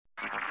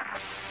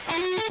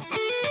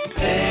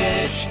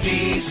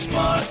HT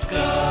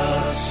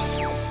Smartcast.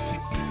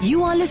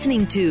 You are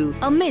listening to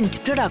a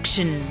Mint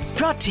production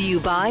brought to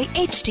you by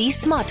HT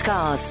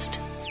Smartcast.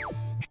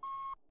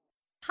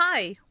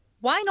 Hi,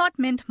 Why Not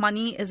Mint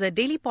Money is a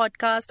daily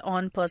podcast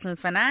on personal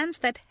finance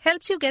that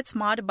helps you get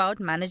smart about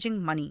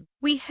managing money.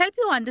 We help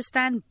you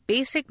understand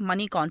basic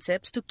money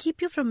concepts to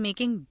keep you from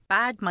making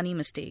bad money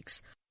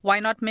mistakes.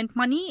 Why Not Mint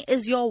Money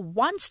is your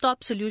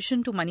one-stop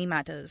solution to money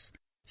matters.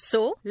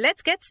 So,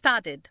 let's get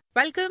started.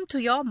 Welcome to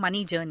your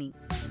money journey.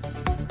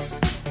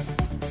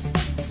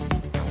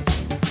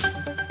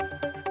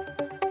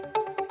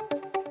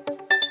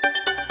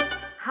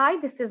 Hi,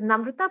 this is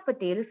Namrata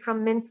Patel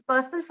from Mint's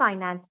personal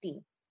finance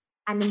team.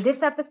 And in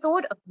this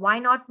episode of Why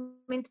Not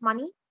Mint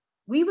Money,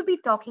 we will be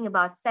talking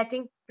about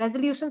setting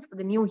resolutions for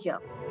the new year.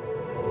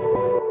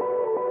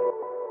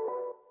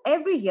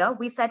 Every year,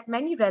 we set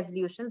many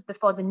resolutions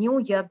before the new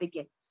year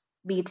begins,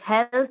 be it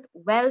health,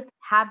 wealth,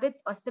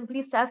 habits, or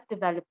simply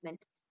self-development.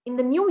 In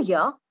the new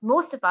year,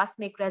 most of us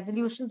make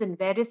resolutions in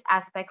various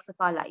aspects of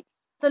our lives.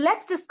 So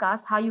let's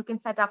discuss how you can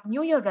set up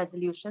New Year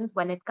resolutions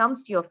when it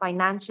comes to your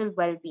financial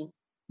well-being.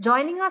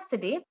 Joining us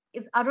today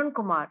is Arun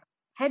Kumar,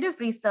 Head of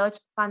Research,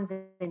 Funds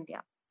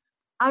India.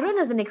 Arun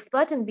is an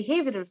expert in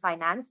behavioral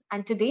finance,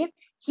 and today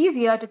he's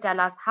here to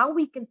tell us how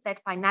we can set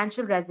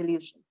financial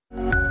resolutions.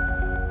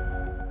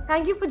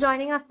 Thank you for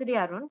joining us today,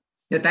 Arun.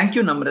 Yeah, thank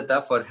you,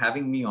 Namrata, for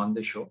having me on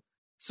the show.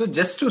 So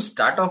just to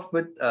start off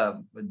with,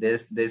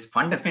 there's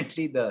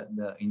fundamentally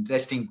the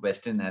interesting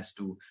question as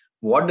to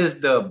what is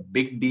the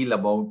big deal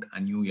about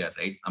a new year,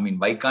 right? I mean,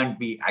 why can't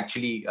we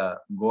actually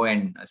go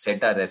and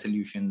set our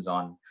resolutions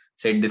on,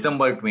 say,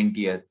 December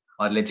 20th,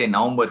 or let's say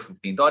November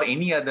 15th, or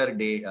any other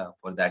day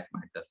for that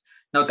matter?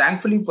 Now,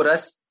 thankfully for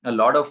us, a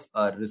lot of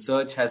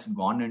research has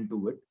gone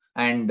into it,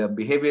 and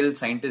behavioral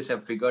scientists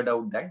have figured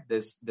out that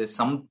there's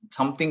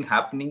something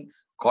happening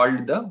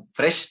called the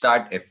fresh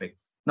start effect.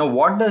 Now,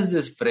 what does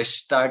this fresh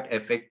start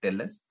effect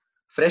tell us?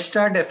 Fresh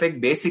start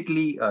effect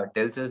basically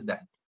tells us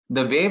that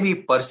the way we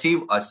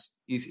perceive us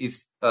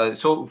is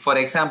so, for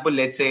example,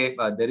 let's say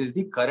there is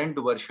the current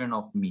version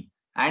of me,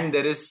 and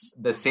there is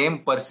the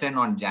same person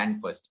on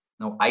Jan 1st.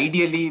 Now,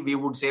 ideally, we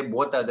would say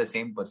both are the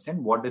same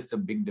person. What is the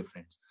big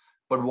difference?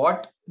 But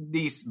what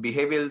these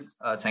behavioral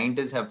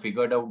scientists have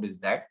figured out is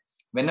that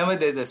whenever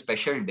there's a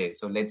special day,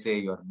 so let's say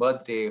your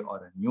birthday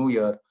or a new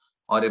year,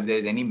 or if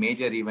there's any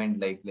major event,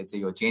 like let's say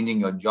you're changing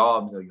your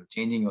jobs or you're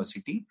changing your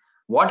city,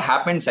 what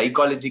happens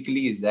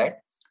psychologically is that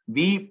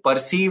we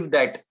perceive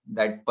that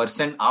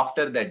person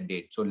after that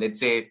date. So let's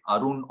say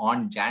Arun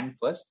on Jan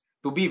 1st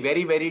to be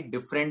very, very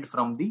different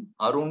from the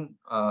Arun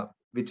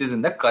which is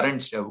in the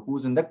current,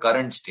 who's in the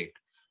current state.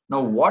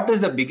 Now, what is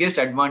the biggest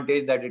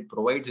advantage that it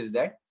provides is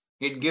that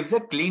it gives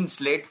a clean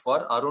slate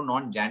for Arun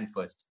on Jan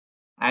 1st.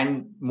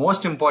 And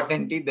most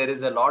importantly, there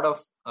is a lot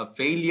of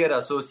failure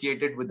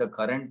associated with the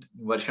current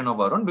version of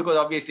Arun, because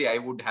obviously I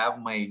would have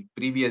my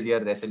previous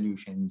year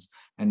resolutions,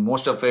 and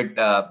most of it,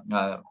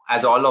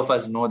 as all of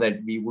us know,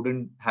 that we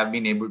wouldn't have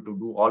been able to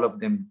do all of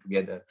them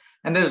together.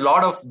 And there's a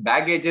lot of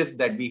baggages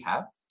that we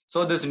have.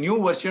 So this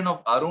new version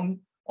of Arun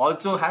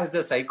also has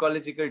the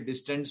psychological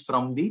distance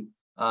from the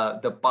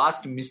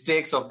past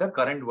mistakes of the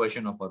current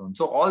version of Arun.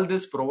 So all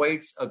this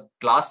provides a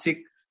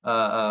classic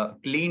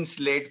clean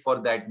slate for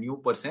that new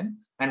person.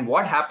 And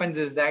what happens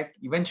is that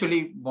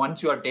eventually,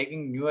 once you are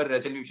taking newer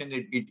resolutions,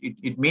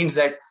 it means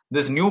that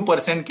this new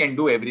person can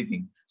do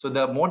everything. So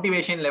the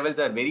motivation levels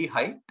are very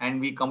high, and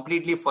we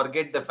completely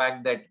forget the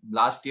fact that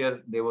last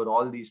year there were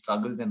all these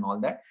struggles and all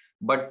that.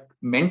 But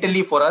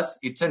mentally for us,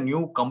 it's a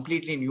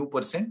completely new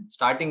person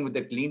starting with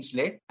a clean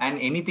slate, and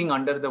anything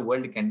under the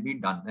world can be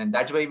done. And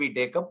that's why we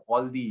take up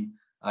all the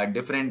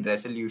different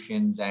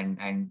resolutions,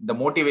 and the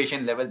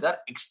motivation levels are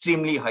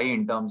extremely high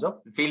in terms of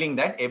feeling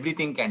that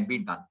everything can be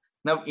done.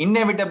 Now,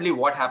 inevitably,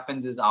 what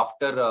happens is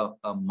after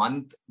a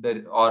month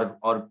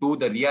or two,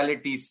 the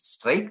realities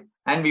strike,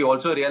 and we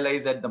also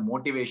realize that the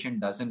motivation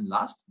doesn't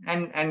last,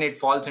 and it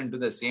falls into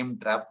the same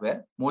trap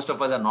where most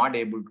of us are not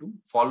able to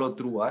follow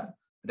through our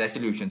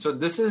resolution. So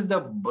this is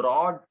the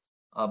broad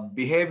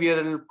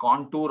behavioral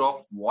contour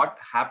of what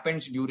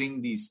happens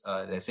during these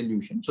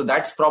resolutions. So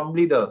that's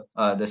probably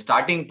the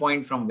starting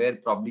point from where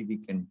probably we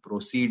can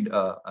proceed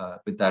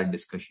with our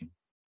discussion.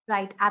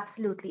 Right,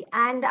 absolutely.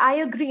 And I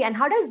agree. And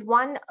how does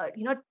one,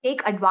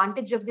 take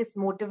advantage of this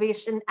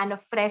motivation and a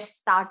fresh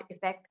start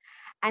effect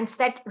and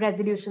set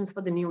resolutions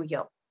for the new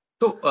year?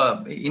 So,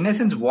 in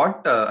essence,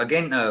 what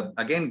again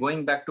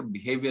going back to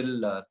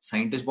behavioral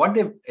scientists, what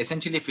they've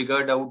essentially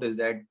figured out is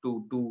that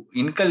to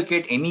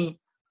inculcate any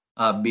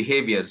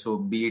behavior, so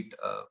be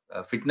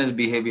it fitness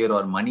behavior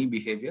or money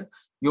behavior,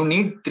 you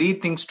need three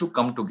things to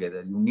come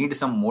together. You need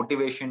some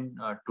motivation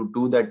to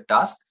do that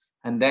task,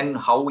 and then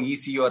how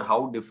easy or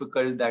how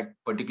difficult that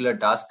particular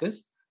task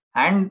is,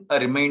 and a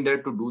reminder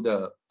to do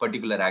the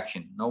particular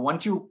action. Now,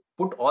 once you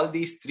put all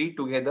these three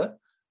together,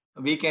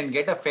 we can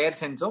get a fair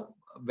sense of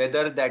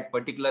whether that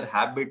particular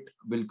habit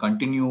will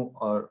continue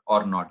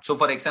or not. So,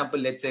 for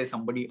example, let's say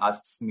somebody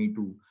asks me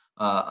to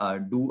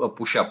do a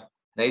push-up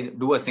right?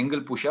 Do a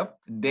single push-up.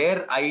 There,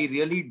 I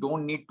really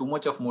don't need too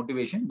much of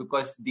motivation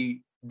because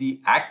the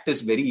act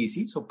is very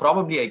easy. So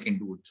probably I can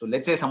do it. So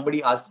let's say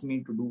somebody asks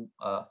me to do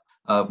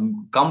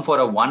come for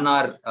a 1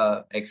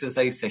 hour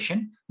exercise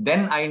session,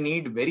 then I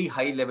need very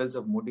high levels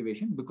of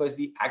motivation because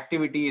the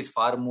activity is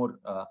far more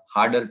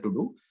harder to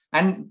do.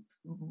 And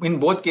in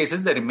both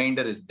cases, the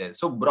reminder is there.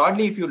 So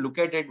broadly, if you look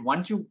at it,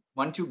 once you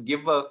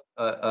give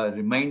a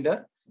reminder,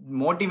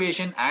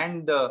 motivation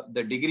and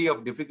the degree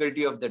of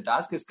difficulty of the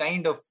task is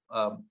kind of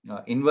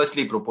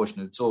inversely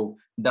proportional. So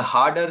the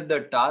harder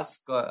the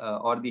task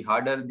or the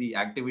harder the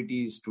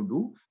activity is to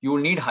do, you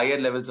will need higher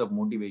levels of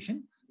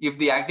motivation. If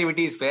the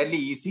activity is fairly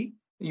easy,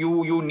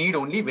 you need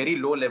only very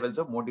low levels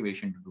of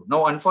motivation to do. Now,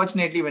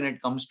 unfortunately, when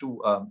it comes to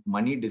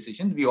money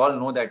decisions, we all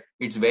know that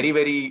it's very,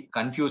 very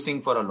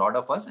confusing for a lot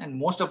of us, and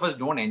most of us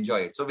don't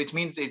enjoy it. So which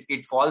means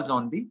it falls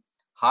on the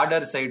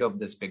harder side of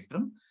the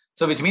spectrum.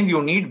 So which means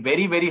you need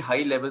very, very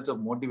high levels of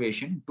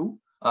motivation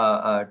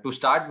to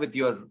start with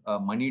your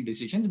money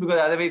decisions, because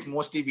otherwise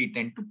mostly we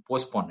tend to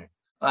postpone it.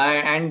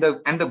 And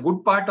the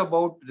good part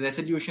about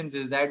resolutions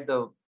is that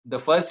the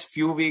first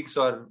few weeks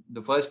or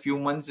the first few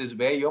months is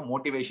where your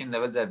motivation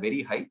levels are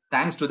very high,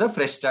 thanks to the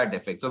fresh start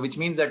effect. So which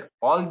means that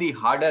all the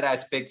harder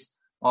aspects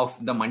of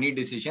the money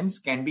decisions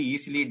can be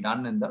easily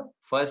done in the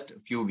first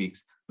few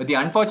weeks. But the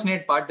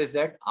unfortunate part is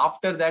that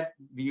after that,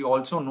 we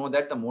also know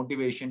that the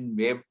motivation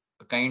wave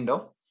kind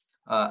of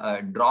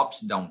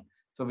drops down.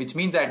 So which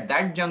means at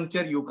that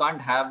juncture, you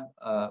can't have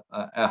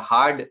a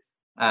hard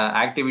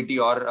activity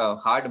or a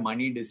hard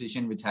money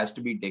decision which has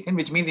to be taken,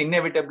 which means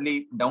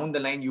inevitably down the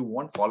line, you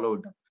won't follow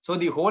it. So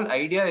the whole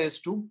idea is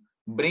to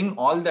bring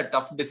all the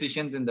tough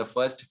decisions in the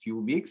first few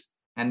weeks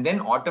and then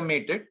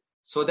automate it,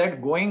 so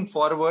that going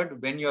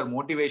forward, when your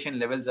motivation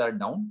levels are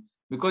down,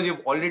 because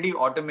you've already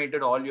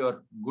automated all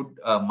your good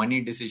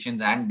money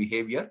decisions and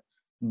behavior,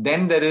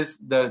 then there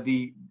is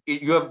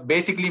you have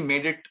basically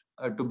made it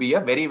to be a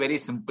very, very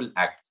simple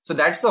act. So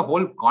that's the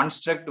whole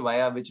construct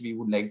via which we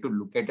would like to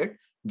look at it.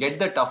 Get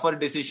the tougher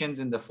decisions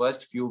in the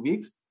first few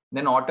weeks,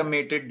 then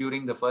automate it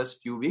during the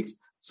first few weeks,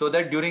 so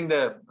that during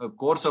the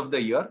course of the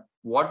year,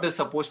 what is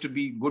supposed to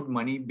be good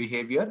money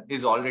behavior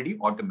is already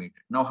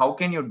automated. Now, how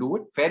can you do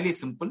it? Fairly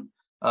simple.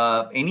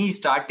 Any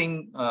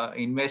starting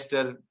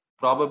investor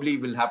probably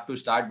will have to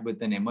start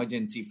with an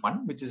emergency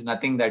fund, which is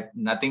nothing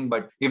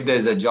but if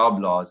there's a job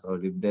loss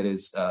or if there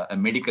is a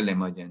medical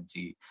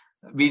emergency,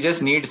 we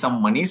just need some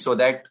money so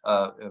that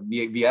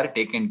we are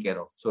taken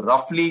care of. So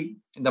roughly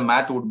the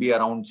math would be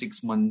around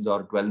 6 months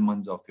or 12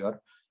 months of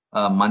your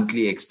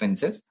monthly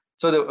expenses.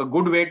 So a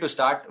good way to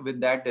start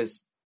with that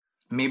is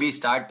maybe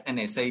start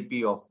an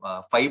SIP of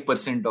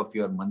 5% of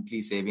your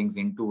monthly savings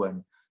into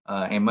an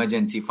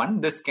emergency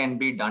fund. This can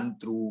be done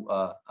through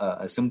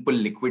a simple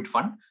liquid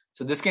fund.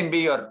 So this can be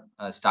your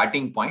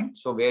starting point.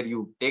 So where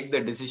you take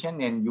the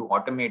decision and you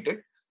automate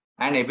it,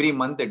 and every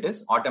month it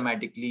is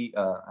automatically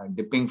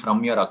dipping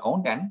from your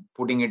account and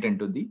putting it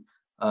into the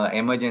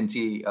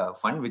emergency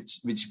fund,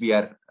 which we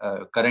are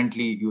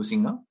currently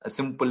using a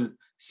simple,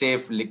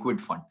 safe,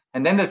 liquid fund.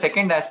 And then the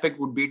second aspect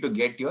would be to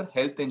get your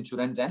health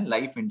insurance and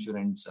life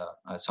insurance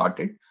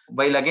sorted.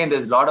 While again,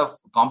 there's a lot of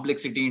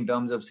complexity in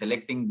terms of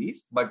selecting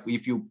these, but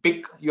if you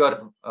pick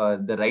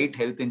the right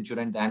health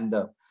insurance and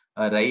the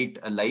right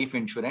life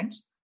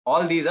insurance,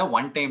 all these are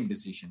one-time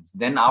decisions.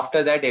 Then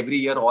after that, every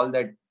year, all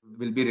that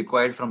will be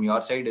required from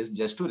your side is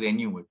just to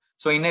renew it.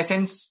 So in a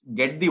sense,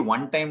 get the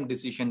one-time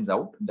decisions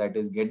out. That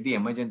is, get the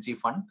emergency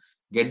fund,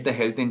 get the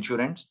health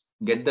insurance,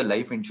 get the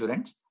life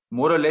insurance.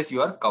 More or less,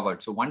 you are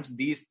covered. So once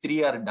these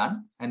three are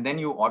done and then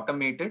you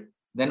automate it,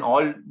 then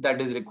all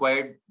that is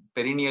required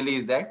perennially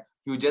is that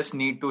you just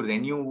need to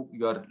renew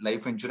your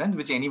life insurance,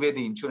 which anyway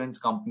the insurance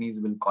companies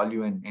will call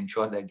you and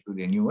ensure that you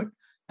renew it.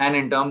 And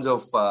in terms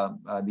of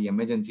the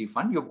emergency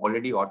fund, you've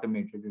already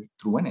automated it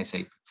through an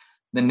SIP.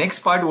 The next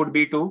part would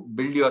be to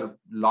build your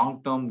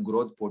long-term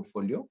growth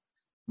portfolio,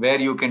 where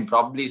you can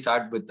probably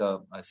start with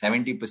a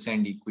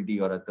 70% equity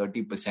or a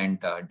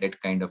 30%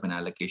 debt kind of an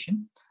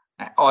allocation.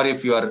 Or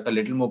if you are a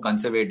little more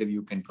conservative,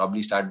 you can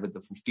probably start with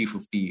a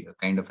 50-50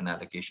 kind of an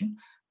allocation,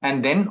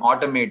 and then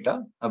automate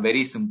a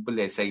very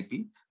simple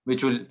SIP,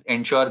 which will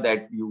ensure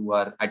that you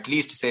are at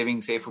least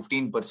saving, say,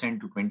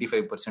 15% to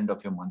 25%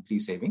 of your monthly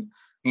saving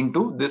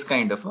into this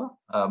kind of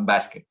a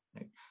basket.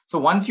 Right? So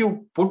once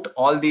you put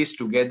all these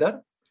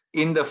together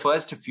in the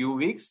first few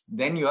weeks,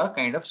 then you are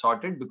kind of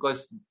sorted,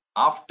 because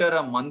after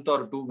a month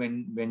or two,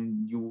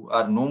 when you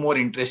are no more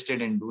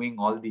interested in doing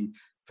all the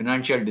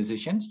financial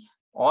decisions,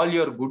 all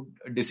your good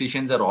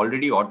decisions are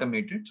already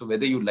automated. So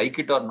whether you like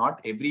it or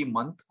not, every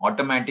month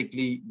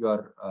automatically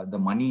the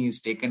money is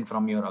taken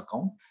from your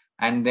account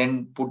and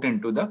then put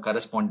into the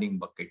corresponding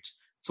buckets.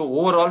 So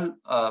overall,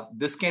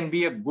 this can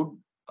be a good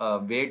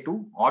way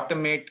to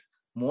automate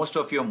most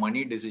of your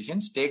money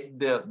decisions. Take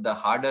the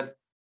harder,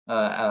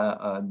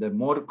 the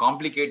more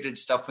complicated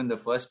stuff in the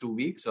first 2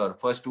 weeks or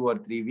first 2 or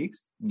 3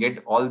 weeks,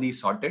 get all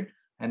these sorted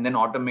and then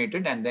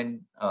automated, and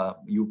then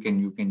you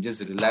can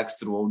just relax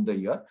throughout the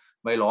year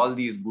while all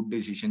these good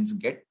decisions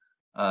get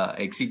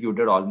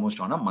executed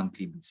almost on a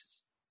monthly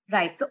basis.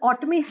 Right. So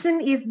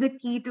automation is the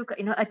key to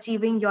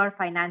achieving your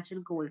financial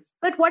goals.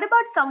 But what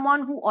about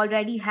someone who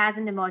already has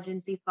an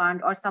emergency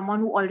fund or someone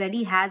who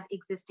already has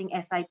existing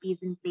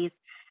SIPs in place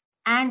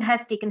and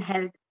has taken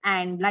health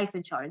and life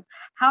insurance?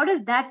 How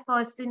does that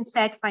person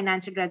set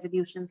financial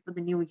resolutions for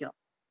the new year?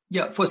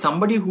 Yeah, for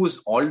somebody who's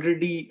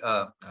already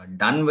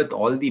done with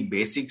all the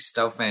basic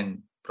stuff and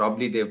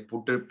probably they've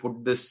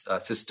put this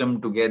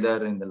system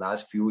together in the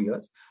last few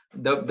years,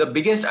 the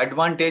biggest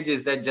advantage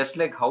is that just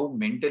like how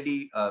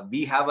mentally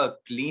we have a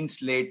clean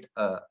slate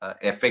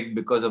effect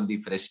because of the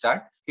fresh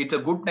start, it's a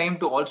good time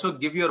to also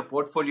give your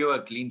portfolio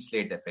a clean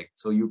slate effect.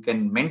 So you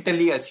can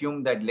mentally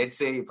assume that, let's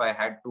say if I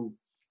had to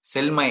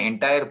sell my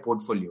entire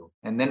portfolio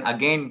and then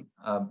again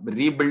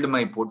rebuild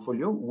my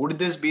portfolio, would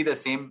this be the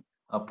same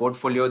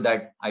portfolio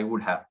that I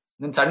would have?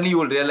 Then suddenly you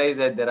will realize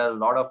that there are a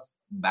lot of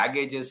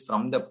baggages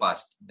from the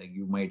past. Like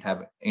you might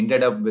have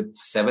ended up with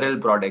several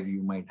products.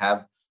 You might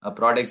have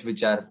products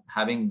which are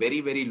having very,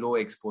 very low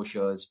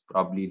exposures,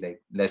 probably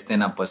like less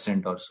than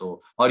 1% or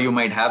so. Or you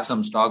might have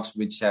some stocks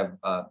which have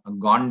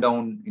gone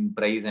down in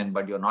price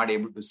but you're not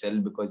able to sell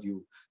because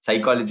you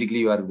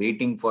psychologically are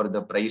waiting for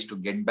the price to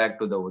get back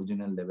to the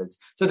original levels.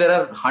 So there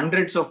are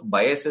hundreds of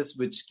biases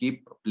which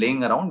keep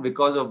playing around,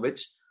 because of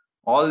which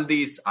all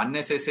these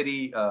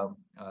unnecessary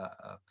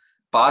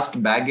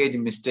past baggage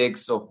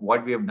mistakes of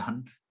what we have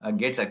done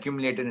gets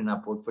accumulated in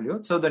our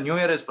portfolio. So the new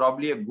year is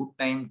probably a good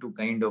time to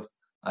kind of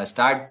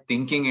start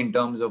thinking in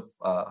terms of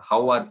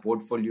how our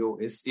portfolio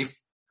is, if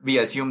we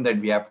assume that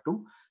we have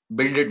to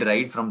build it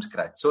right from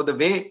scratch. So the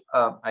way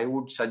I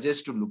would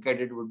suggest to look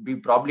at it would be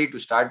probably to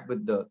start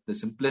with the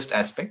simplest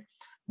aspect,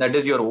 that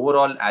is your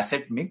overall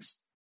asset mix,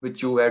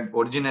 which you had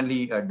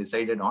originally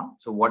decided on.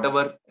 So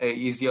whatever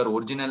is your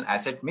original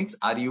asset mix,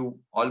 are you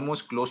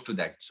almost close to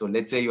that? So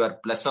let's say you are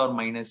plus or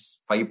minus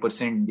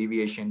 5%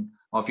 deviation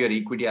of your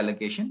equity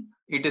allocation.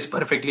 It is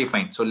perfectly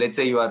fine. So let's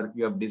say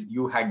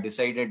you had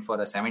decided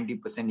for a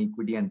 70%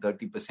 equity and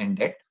 30%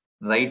 debt.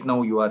 Right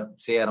now you are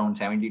say around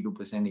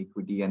 72%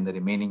 equity and the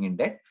remaining in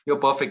debt. You're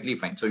perfectly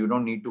fine. So you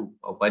don't need to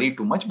worry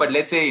too much. But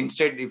let's say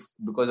instead, if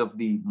because of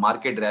the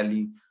market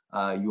rally,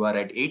 you are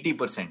at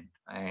 80%.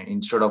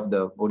 Instead of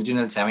the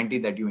original 70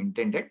 that you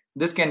intended,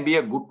 this can be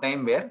a good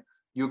time where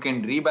you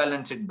can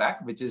rebalance it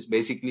back, which is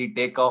basically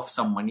take off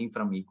some money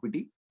from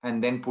equity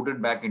and then put it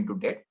back into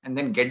debt and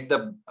then get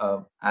the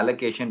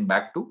allocation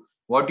back to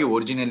what you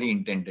originally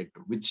intended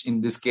to, which in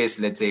this case,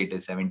 let's say it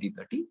is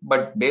 70-30,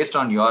 but based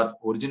on your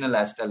original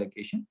asset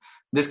allocation,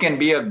 this can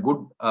be a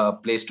good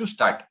place to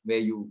start, where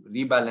you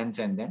rebalance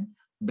and then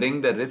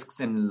bring the risks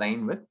in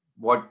line with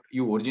what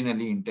you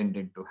originally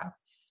intended to have.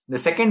 The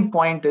second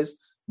point is,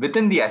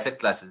 within the asset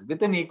classes,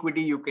 within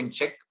equity, you can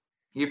check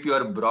if you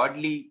are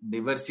broadly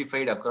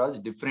diversified across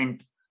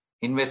different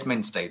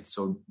investment styles.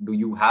 So do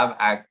you have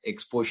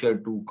exposure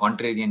to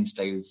contrarian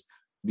styles?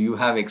 Do you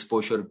have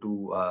exposure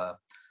to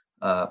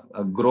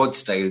growth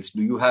styles?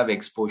 Do you have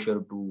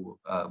exposure to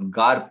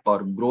GARP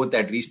or growth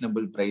at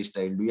reasonable price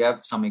style? Do you have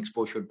some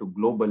exposure to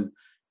global?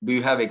 Do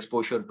you have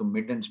exposure to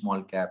mid and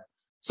small cap?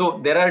 So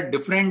there are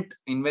different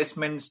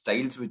investment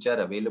styles which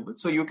are available.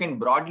 So you can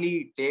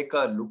broadly take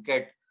a look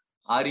at,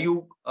 are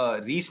you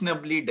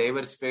reasonably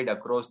diversified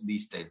across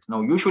these styles?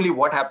 Now, usually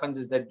what happens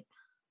is that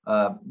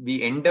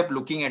we end up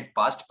looking at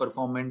past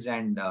performance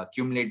and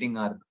accumulating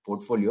our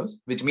portfolios,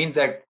 which means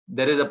that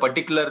there is a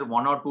particular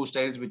one or two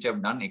styles which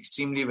have done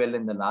extremely well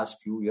in the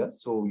last few years.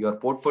 So your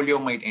portfolio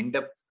might end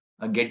up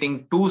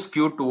getting too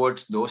skewed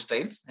towards those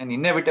styles, and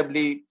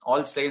inevitably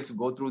all styles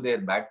go through their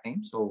bad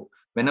times. So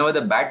whenever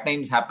the bad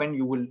times happen,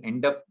 you will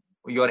end up,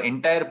 your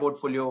entire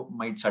portfolio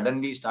might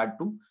suddenly start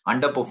to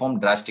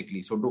underperform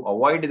drastically. So to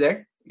avoid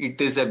that,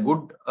 it is a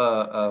good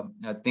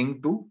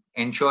thing to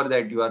ensure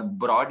that you are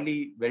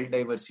broadly well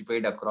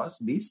diversified across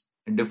these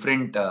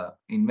different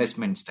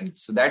investment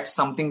styles. So that's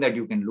something that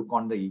you can look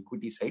on the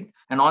equity side.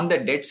 And on the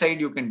debt side,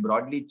 you can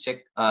broadly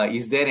check,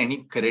 is there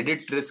any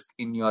credit risk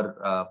in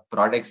your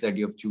products that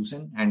you have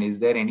chosen? And is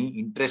there any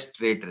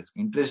interest rate risk?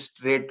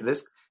 Interest rate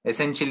risk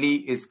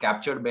essentially is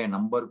captured by a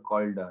number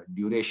called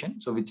duration.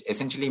 So which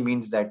essentially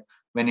means that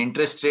when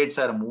interest rates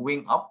are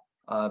moving up,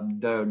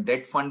 the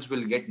debt funds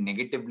will get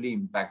negatively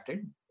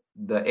impacted.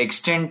 The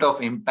extent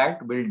of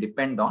impact will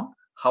depend on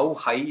how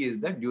high is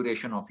the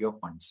duration of your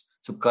funds.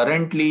 So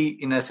currently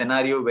in a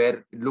scenario where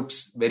it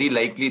looks very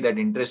likely that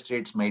interest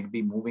rates might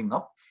be moving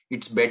up,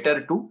 it's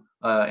better to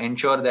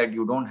ensure that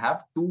you don't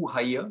have too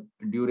high a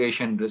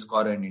duration risk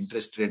or an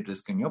interest rate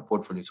risk in your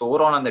portfolio. So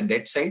overall on the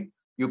debt side,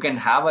 you can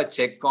have a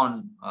check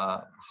on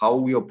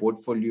how your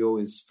portfolio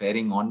is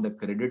faring on the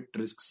credit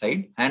risk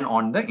side and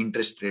on the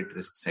interest rate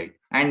risk side.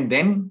 And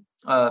then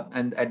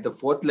and at the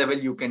fourth level,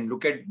 you can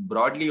look at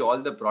broadly all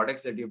the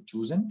products that you've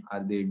chosen.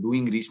 Are they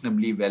doing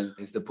reasonably well?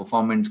 Is the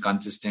performance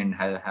consistent?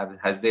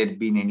 Has there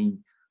been any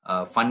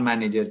fund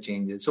manager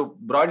changes? So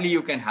broadly,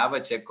 you can have a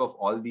check of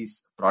all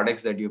these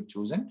products that you've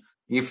chosen.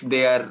 If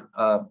they are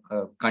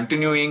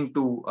continuing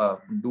to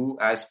do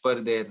as per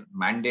their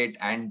mandate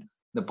and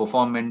the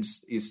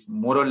performance is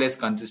more or less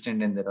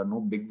consistent and there are no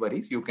big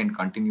worries, you can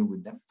continue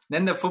with them.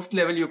 Then the fifth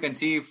level, you can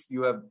see if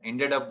you have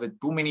ended up with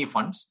too many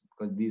funds,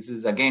 because this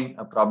is again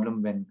a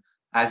problem when,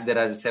 as there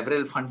are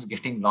several funds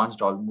getting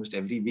launched almost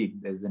every week,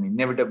 there's an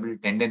inevitable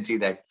tendency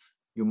that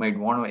you might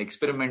want to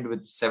experiment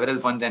with several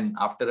funds, and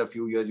after a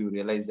few years you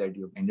realize that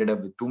you've ended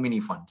up with too many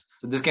funds.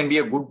 So this can be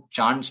a good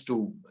chance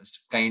to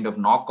kind of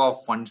knock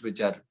off funds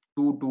which are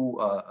too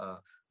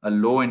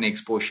low in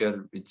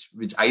exposure,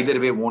 which either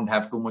way won't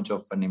have too much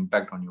of an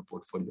impact on your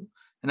portfolio.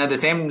 And at the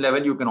same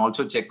level, you can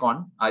also check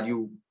on, are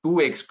you too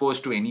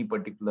exposed to any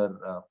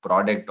particular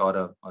product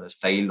or a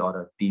style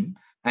or a theme?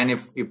 And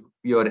if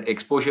your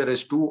exposure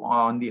is too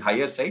on the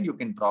higher side, you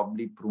can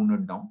probably prune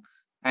it down.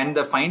 And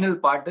the final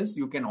part is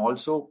you can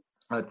also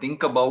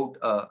think about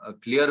a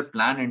clear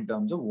plan in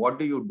terms of what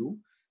do you do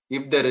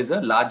if there is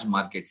a large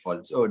market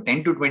fall. So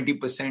 10 to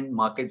 20%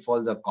 market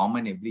falls are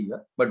common every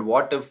year. But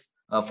what if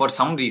for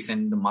some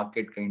reason the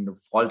market kind of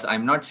falls?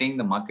 I'm not saying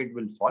the market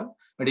will fall,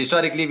 but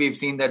historically we've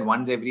seen that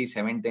once every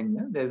 7-10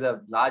 years, there's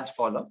a large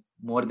fall of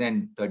more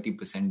than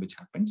 30% which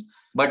happens.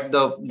 But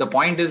the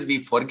point is we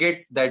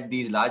forget that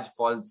these large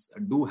falls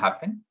do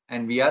happen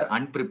and we are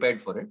unprepared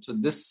for it. So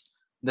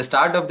the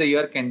start of the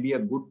year can be a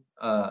good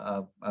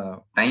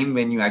time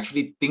when you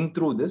actually think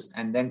through this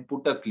and then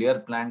put a clear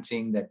plan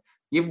saying that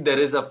if there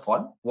is a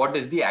fall, what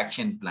is the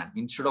action plan?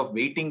 Instead of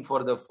waiting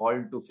for the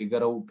fall to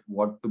figure out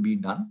what to be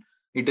done,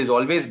 it is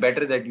always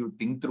better that you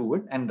think through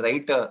it and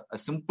write a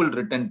simple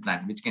written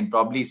plan, which can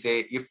probably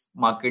say, if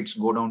markets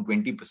go down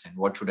 20%,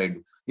 what should I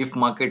do? If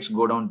markets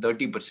go down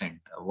 30%,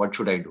 what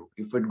should I do?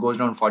 If it goes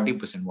down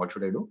 40%, what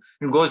should I do?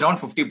 If it goes down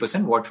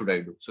 50%, what should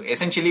I do? So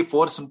essentially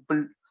 4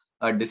 simple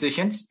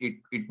decisions.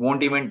 It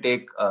won't even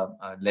take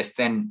less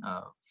than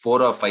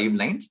 4 or 5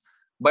 lines.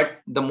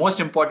 But the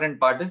most important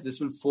part is this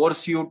will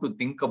force you to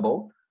think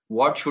about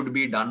what should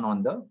be done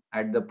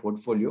at the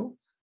portfolio.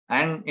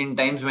 And in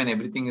times when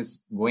everything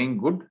is going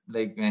good,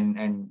 like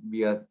and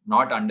we are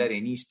not under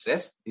any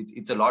stress,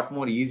 it's a lot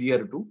more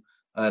easier to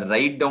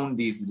write down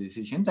these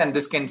decisions. And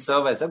this can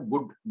serve as a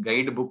good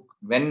guidebook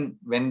when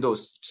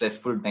those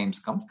stressful times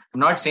come. I'm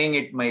not saying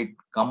it might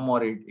come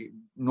or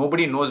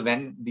nobody knows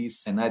when these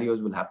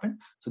scenarios will happen.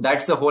 So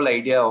that's the whole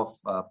idea of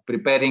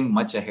preparing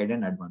much ahead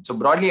in advance. So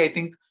broadly, I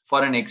think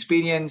for an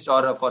experienced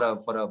or for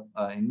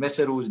a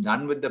investor who's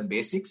done with the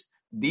basics,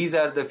 these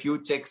are the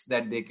few checks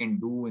that they can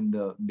do in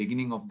the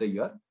beginning of the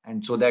year.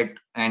 And so that,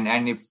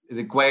 and if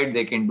required,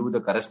 they can do the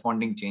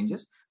corresponding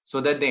changes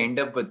so that they end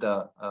up with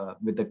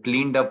a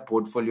cleaned up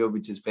portfolio,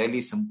 which is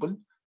fairly simple,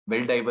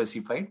 well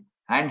diversified,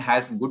 and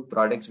has good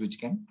products which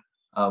can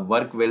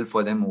work well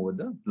for them over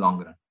the long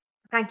run.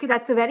 Thank you.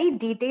 That's a very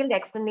detailed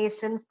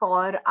explanation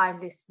for our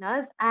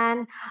listeners.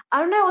 And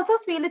Arun, I also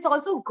feel it's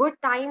also a good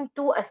time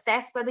to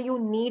assess whether you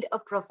need a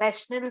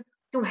professional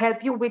to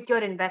help you with your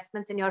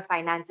investments and your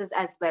finances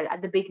as well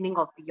at the beginning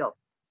of the year.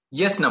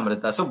 Yes,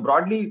 Namrata. So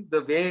broadly,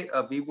 the way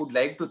we would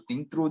like to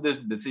think through this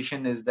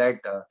decision is that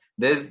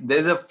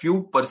there's a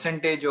few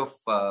percentage of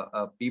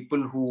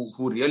people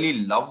who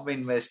really love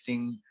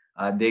investing.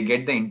 They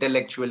get the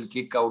intellectual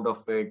kick out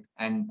of it,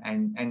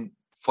 and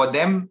for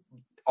them,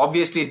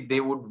 obviously,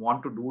 they would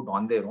want to do it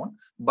on their own.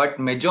 But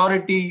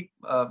majority,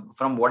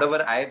 from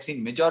whatever I have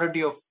seen,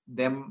 majority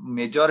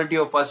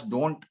of us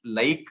don't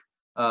like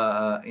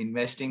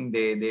investing.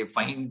 They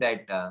find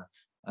that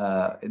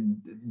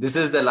this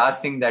is the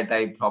last thing that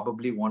I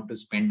probably want to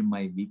spend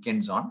my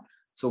weekends on.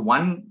 So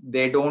 1,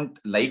 they don't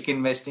like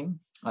investing.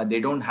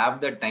 They don't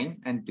have the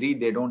time, and 3,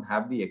 they don't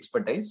have the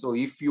expertise. So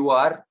if you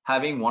are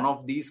having one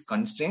of these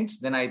constraints,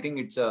 then I think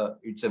it's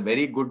a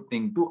very good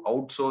thing to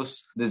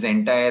outsource this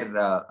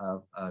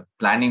entire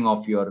planning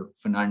of your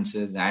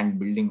finances and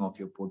building of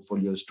your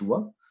portfolios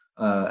to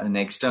an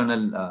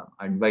external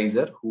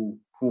advisor who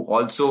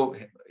also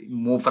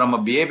move from a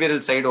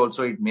behavioral side.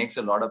 Also, it makes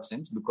a lot of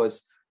sense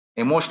because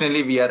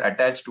emotionally we are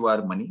attached to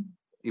our money.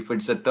 If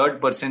it's a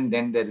third person,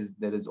 then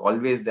there is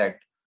always that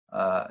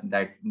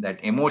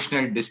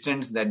emotional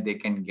distance that they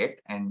can get,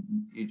 and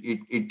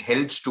it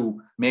helps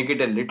to make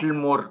it a little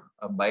more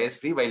bias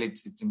free. While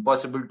it's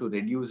impossible to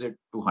reduce it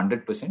to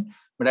 100%,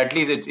 but at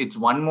least it's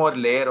one more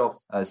layer of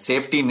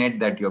safety net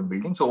that you're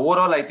building. So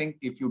overall, I think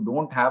if you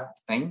don't have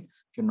time,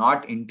 if you're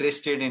not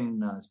interested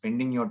in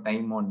spending your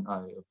time on,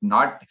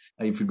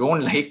 if you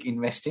don't like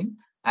investing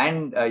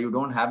and you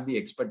don't have the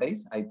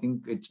expertise, I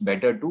think it's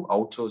better to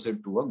outsource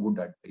it to a good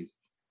advisor.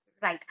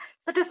 Right.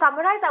 So to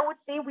summarize, I would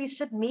say we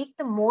should make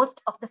the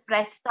most of the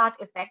fresh start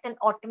effect and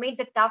automate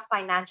the tough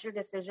financial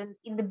decisions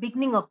in the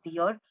beginning of the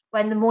year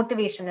when the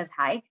motivation is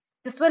high.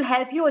 This will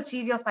help you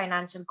achieve your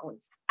financial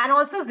goals. And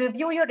also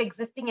review your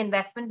existing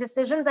investment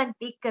decisions and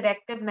take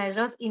corrective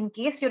measures in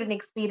case you're an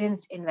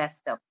experienced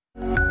investor.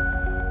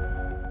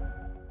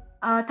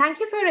 Thank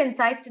you for your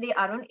insights today,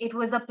 Arun. It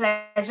was a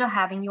pleasure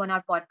having you on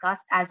our podcast,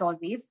 as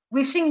always.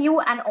 Wishing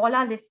you and all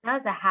our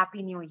listeners a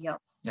happy new year.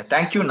 Yeah,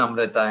 thank you,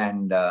 Namrata,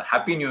 and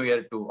happy new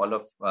year to all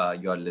of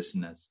your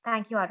listeners.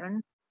 Thank you,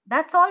 Arun.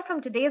 That's all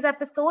from today's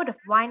episode of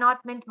Why Not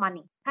Mint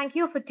Money. Thank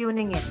you for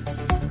tuning in.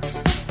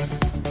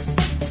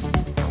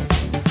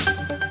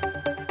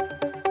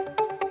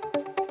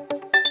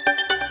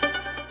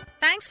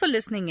 for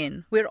listening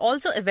in. We're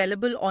also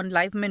available on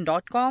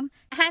livemint.com.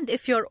 And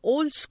if you're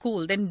old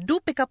school, then do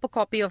pick up a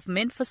copy of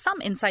Mint for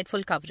some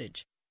insightful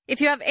coverage. If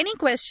you have any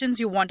questions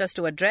you want us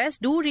to address,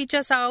 do reach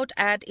us out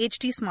at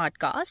HT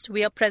Smartcast.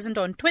 We are present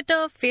on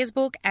Twitter,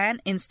 Facebook,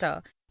 and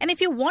Insta. And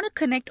if you want to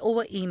connect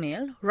over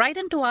email, write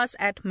into us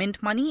at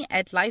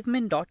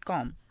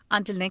mintmoney@livemint.com.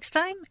 Until next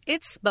time,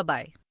 it's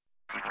bye-bye.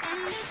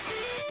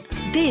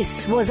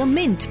 This was a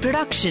Mint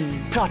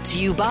production brought to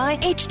you by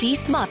HT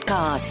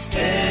Smartcast.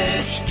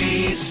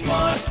 HT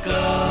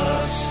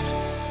Smartcast.